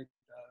 I like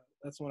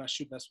that's the one I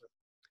shoot best with.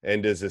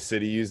 And does the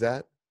city use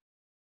that,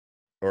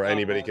 or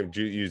anybody can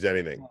use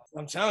anything?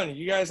 I'm telling you,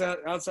 you guys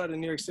outside of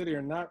New York City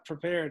are not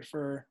prepared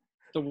for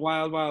the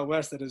wild, wild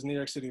west that is New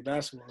York City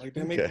basketball. Like,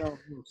 they make their own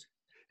moves.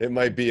 It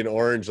might be an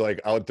orange,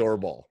 like, outdoor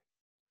ball.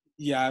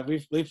 Yeah,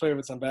 we've played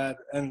with some bad,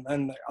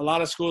 and a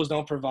lot of schools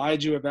don't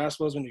provide you with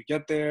basketballs when you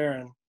get there,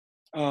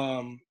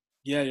 and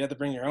you have to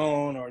bring your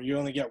own, or you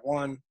only get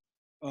one.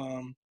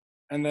 And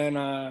then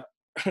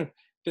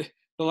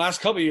the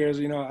last couple of years,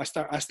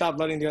 I stopped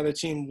letting the other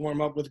team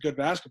warm up with good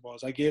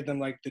basketballs. I gave them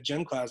like the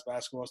gym class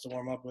basketballs to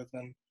warm up with,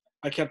 and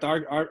I kept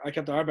our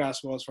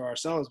basketballs for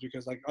ourselves,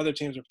 because like other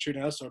teams were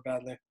treating us so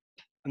badly.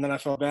 And then I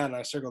felt bad and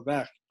I circled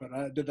back, but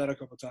I did that a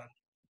couple of times.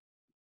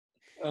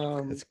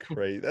 That's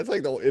crazy. That's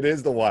like it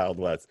is the Wild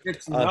West.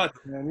 It's nuts,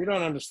 man. You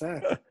don't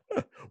understand.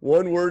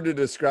 One word to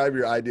describe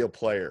your ideal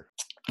player.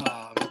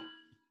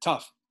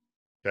 Tough.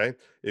 Okay.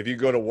 If you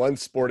go to one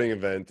sporting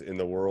event in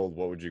the world,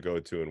 what would you go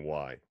to and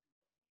why?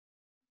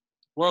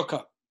 World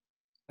Cup.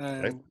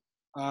 And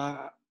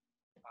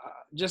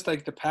just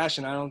like the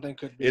passion, I don't think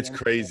could be. It's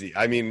crazy.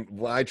 I mean,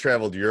 when I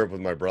traveled Europe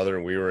with my brother,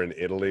 and we were in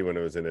Italy when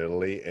it was in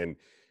Italy, and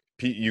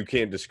you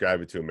can't describe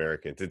it to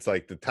Americans. It's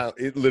like the town.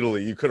 It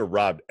literally, you could have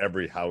robbed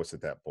every house at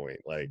that point.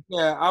 Like,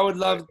 yeah, I would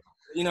love.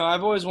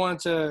 I've always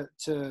wanted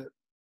to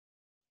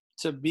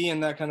be in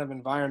that kind of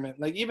environment.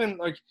 Like, even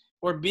like,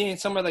 or being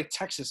somewhere like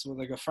Texas with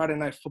like a Friday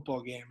night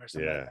football game or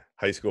something. Yeah,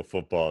 high school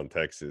football in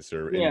Texas,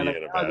 or Indiana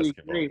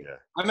basketball. Yeah.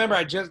 I remember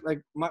I just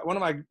like one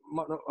of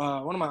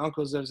my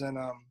uncles lives in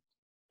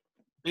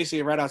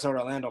basically right outside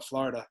Orlando,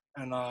 Florida,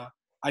 and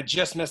I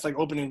just missed like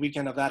opening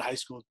weekend of that high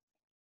school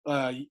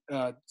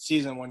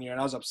season one year,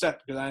 and I was upset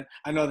because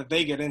I know that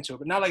they get into it,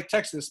 but not like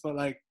Texas, but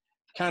like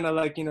kind of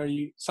like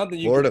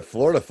Florida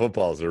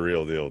football is a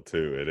real deal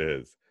too. It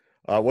is.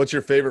 What's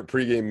your favorite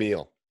pregame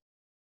meal?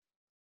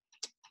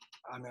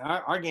 I mean,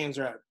 our games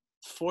are at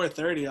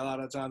 4:30 a lot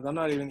of times. I'm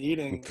not even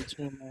eating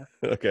between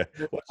there. Okay.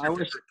 What's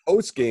your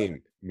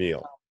post-game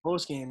meal?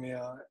 Post-game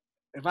meal.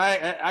 If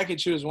I could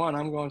choose one,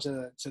 I'm going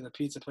to the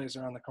pizza place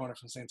around the corner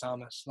from St.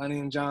 Thomas. Lenny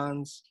and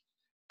John's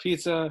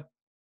pizza.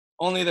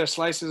 Only their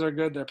slices are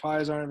good. Their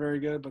pies aren't very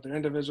good, but their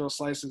individual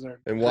slices are.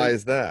 And why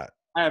is that?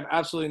 I have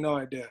absolutely no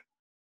idea.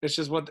 It's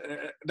just what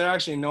they're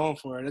actually known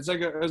for. It's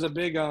like there's a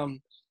big,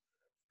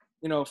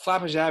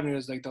 Flatbush Avenue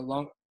is like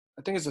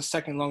I think it's the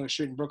second longest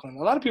street in Brooklyn.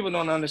 A lot of people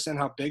don't understand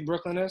how big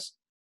Brooklyn is.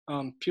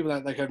 People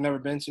that like have never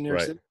been to New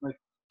York City. Like,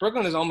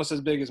 Brooklyn is almost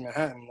as big as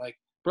Manhattan. Like,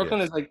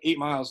 Brooklyn is like 8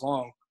 miles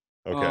long.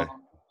 Okay.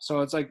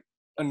 So it's like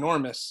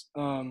enormous.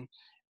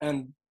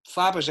 And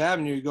Flatbush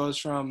Avenue goes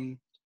from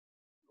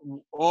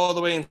all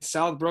the way in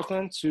South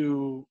Brooklyn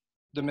to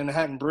the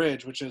Manhattan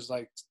Bridge, which is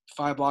like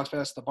 5 blocks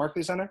past the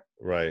Barclays Center.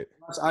 Right.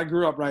 I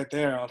grew up right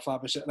there on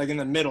Flatbush, like in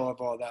the middle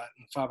of all that,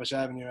 Flatbush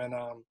Avenue,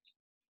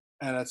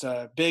 and it's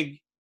a big.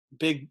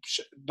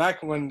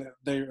 Back when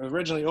they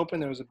originally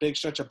opened, there was a big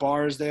stretch of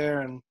bars there,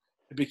 and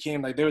it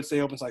became like they would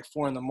stay open to like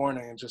 4 a.m.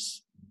 and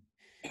just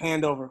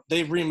hand over.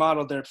 They've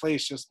remodeled their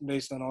place just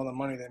based on all the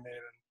money they made.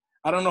 And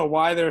I don't know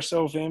why they're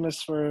so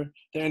famous for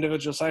their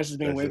individual slices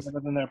being way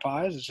better than their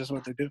pies. It's just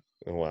what they do.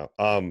 Oh,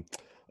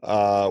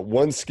 wow.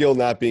 One skill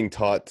not being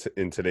taught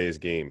in today's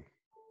game.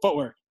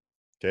 Footwork.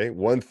 Okay.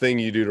 One thing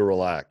you do to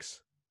relax.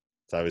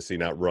 It's obviously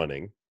not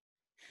running.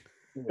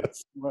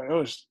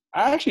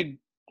 I actually,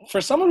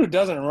 for someone who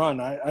doesn't run,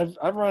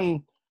 I've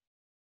run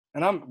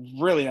and I'm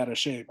really out of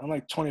shape. I'm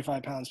like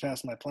 25 pounds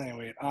past my playing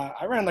weight.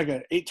 I ran like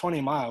an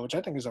 8:20 mile, which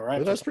I think is all right.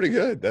 Well, that's pretty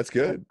good. That's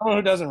good. Someone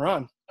who doesn't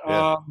run.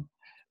 Yeah.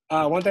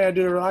 One thing I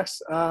do to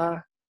relax,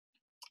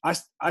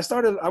 I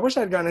started. I wish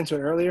I had gotten into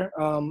it earlier.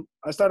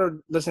 I started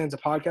listening to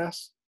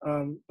podcasts.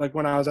 Like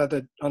when I was on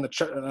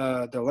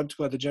the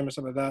elliptical at the gym or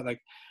something like that. Like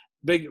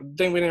big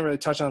thing we didn't really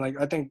touch on. Like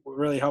I think what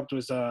really helped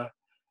was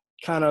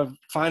kind of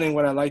finding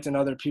what I liked in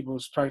other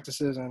people's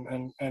practices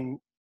and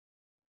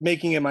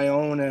making it my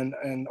own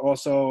and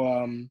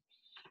also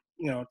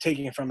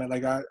taking it from it.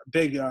 Like I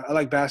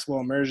like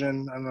basketball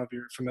immersion. I don't know if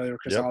you're familiar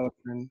with Chris Oliver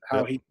and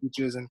how he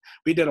teaches, and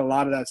we did a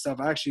lot of that stuff.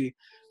 Actually,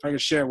 if I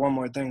could share one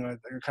more thing, I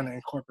kind of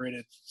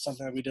incorporated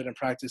something that we did in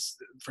practice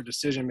for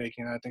decision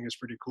making. I think is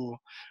pretty cool.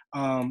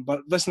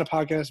 But listen to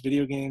podcasts,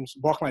 video games,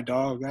 walk my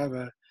dog. I have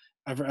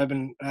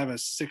a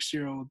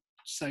 6-year-old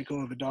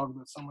psycho of a dog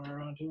that's somewhere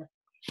around here.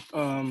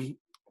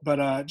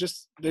 But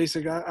just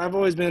basic. I've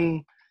always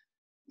been,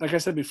 like I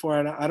said before,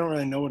 I don't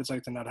really know what it's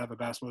like to not have a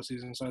basketball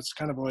season. So it's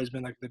kind of always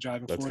been like the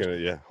driving force.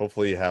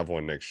 Hopefully you have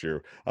one next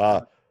year.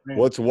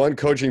 What's one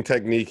coaching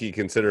technique you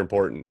consider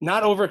important?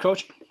 Not over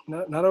coaching.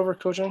 Not over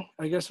coaching,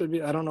 I guess would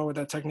be. I don't know what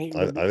that technique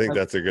would be. I think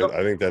that's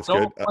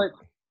good.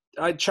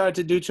 I tried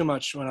to do too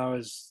much when I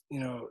was, you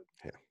know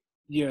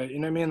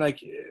what I mean?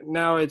 Like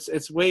now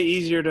it's way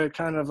easier to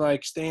kind of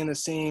like stay in the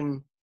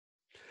same.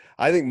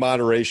 I think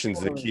moderation's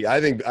the key.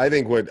 I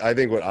think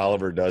what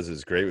Oliver does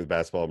is great with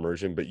basketball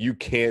immersion, but you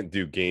can't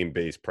do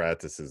game-based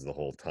practices the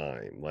whole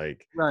time.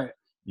 Like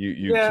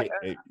you can't.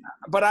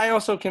 But I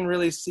also can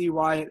really see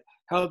why it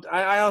helped.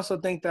 I also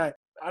think that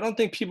I don't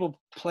think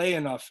people play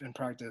enough in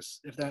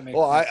practice, if that makes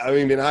sense. I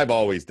mean, I've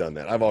always done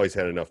that. I've always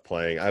had enough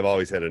playing. I've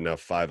always had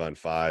enough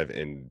 5-on-5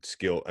 and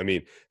skill. I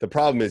mean, the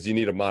problem is you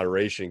need a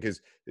moderation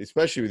because,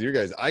 especially with your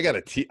guys, I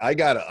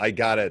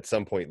gotta at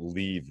some point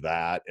leave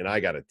that, and I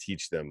gotta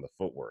teach them the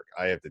footwork.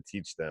 I have to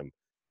teach them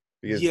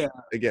because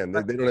again,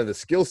 they don't have the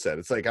skill set.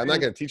 It's like I'm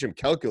not gonna teach them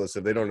calculus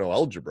if they don't know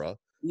algebra.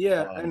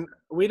 Yeah, and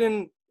we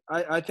didn't.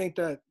 I think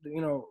that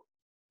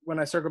when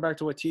I circle back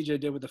to what TJ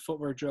did with the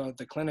footwork drill at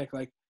the clinic,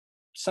 like.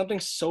 Something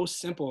so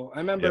simple.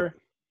 I remember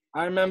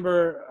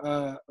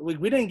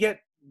we didn't get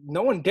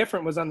no one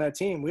different was on that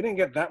team. We didn't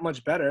get that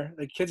much better.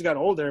 Like kids got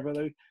older, but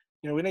we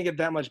didn't get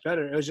that much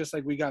better. It was just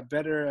like we got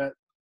better at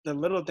the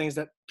little things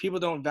that people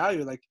don't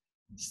value, like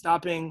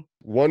stopping.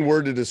 One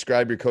word to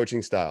describe your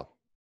coaching style.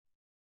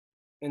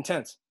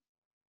 Intense.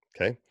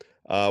 Okay.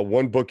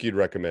 One book you'd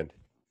recommend.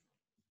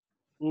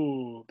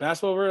 Ooh,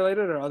 basketball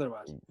related or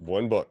otherwise?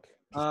 One book.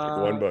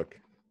 One book.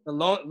 The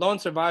Lone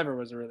Survivor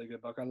was a really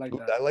good book. I like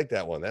that. I like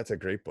that one. That's a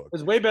great book.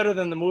 It's way better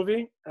than the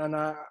movie. And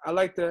I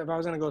like if I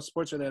was going to go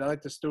sports related, I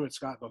like the Stuart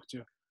Scott book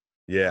too.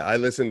 Yeah, I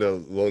listened to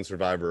Lone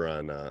Survivor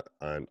on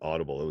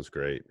Audible. It was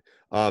great.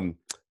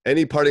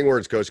 Any parting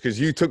words, Coach? Because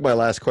you took my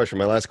last question.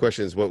 My last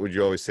question is, what would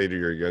you always say to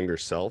your younger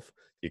self?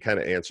 You kind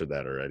of answered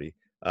that already.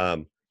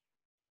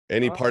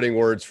 Any parting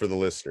words for the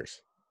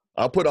listeners?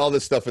 I'll put all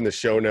this stuff in the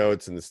show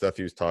notes and the stuff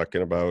he was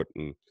talking about.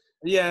 And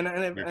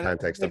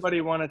if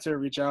anybody wanted to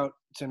reach out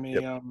to me,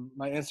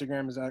 my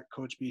Instagram is at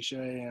Coach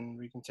Bichet, and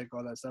we can take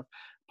all that stuff.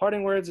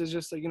 Parting words is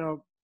just like,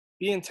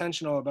 be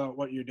intentional about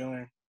what you're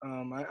doing.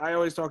 I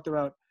always tell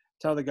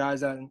the guys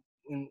that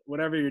in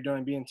whatever you're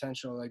doing, be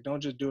intentional. Like,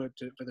 don't just do it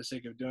for the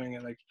sake of doing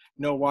it. Like,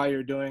 know why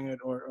you're doing it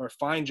or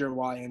find your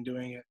why in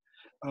doing it.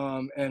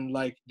 And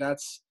like, that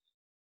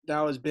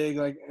was big.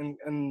 Like,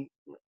 and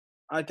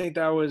I think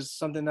that was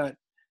something that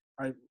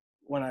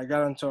when I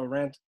got into a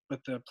rant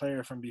with the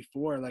player from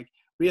before, like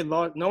we had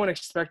lost, no one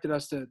expected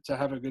us to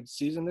have a good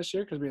season this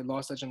year because we had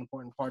lost such an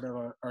important part of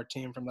our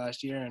team from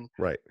last year. And,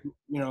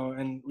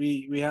 and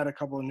we had a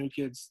couple of new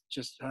kids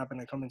just happen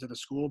to come into the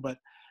school. But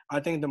I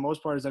think the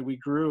most part is that we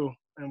grew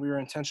and we were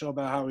intentional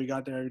about how we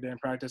got there every day in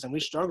practice. And we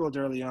struggled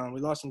early on.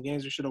 We lost some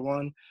games we should have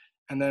won.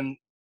 And then,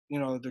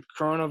 the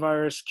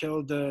coronavirus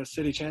killed the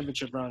city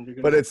championship run.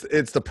 But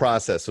it's the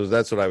process. So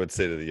that's what I would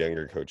say to the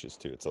younger coaches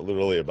too. It's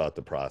literally about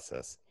the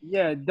process.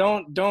 Yeah.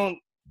 Don't,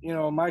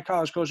 my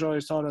college coach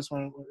always taught us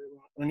when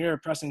you're a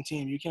pressing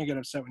team, you can't get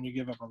upset when you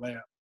give up a layup.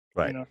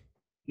 Right.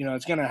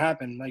 It's going to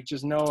happen. Like,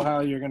 just know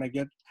how you're going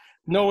to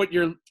know what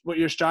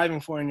you're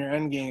striving for in your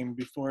end game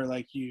before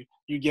like you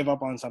give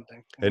up on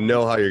something. And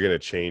know how you're going to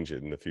change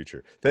it in the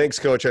future. Thanks,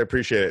 Coach. I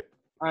appreciate it.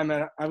 All right,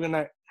 man. Have a good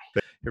night.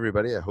 Hey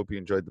everybody, I hope you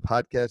enjoyed the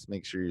podcast.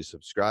 Make sure you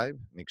subscribe.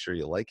 Make sure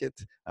you like it.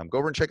 Go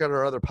over and check out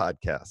our other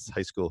podcasts,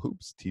 High School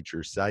Hoops,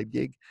 Teacher Side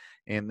Gig,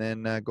 and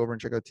then go over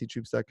and check out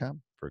teachhoops.com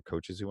for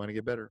coaches who want to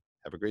get better.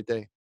 Have a great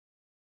day.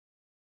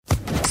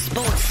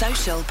 Sports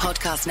Social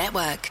Podcast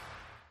Network.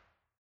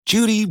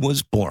 Judy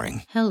was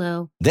boring.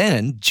 Hello.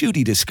 Then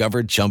Judy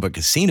discovered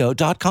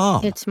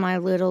ChumbaCasino.com. It's my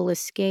little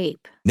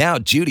escape. Now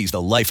Judy's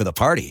the life of the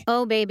party.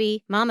 Oh,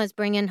 baby, mama's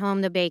bringing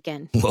home the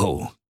bacon.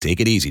 Whoa, take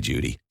it easy,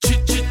 Judy.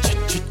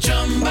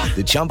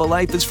 The Chumba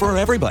life is for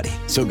everybody.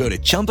 So go to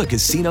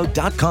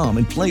ChumbaCasino.com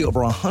and play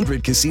over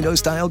 100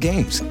 casino-style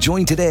games.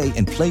 Join today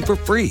and play for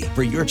free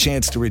for your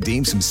chance to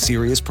redeem some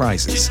serious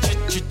prizes.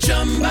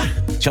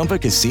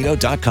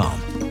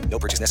 ChumbaCasino.com. No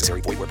purchase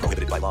necessary. Void where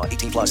prohibited by law.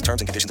 18 plus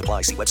terms and conditions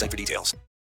apply. See website for details.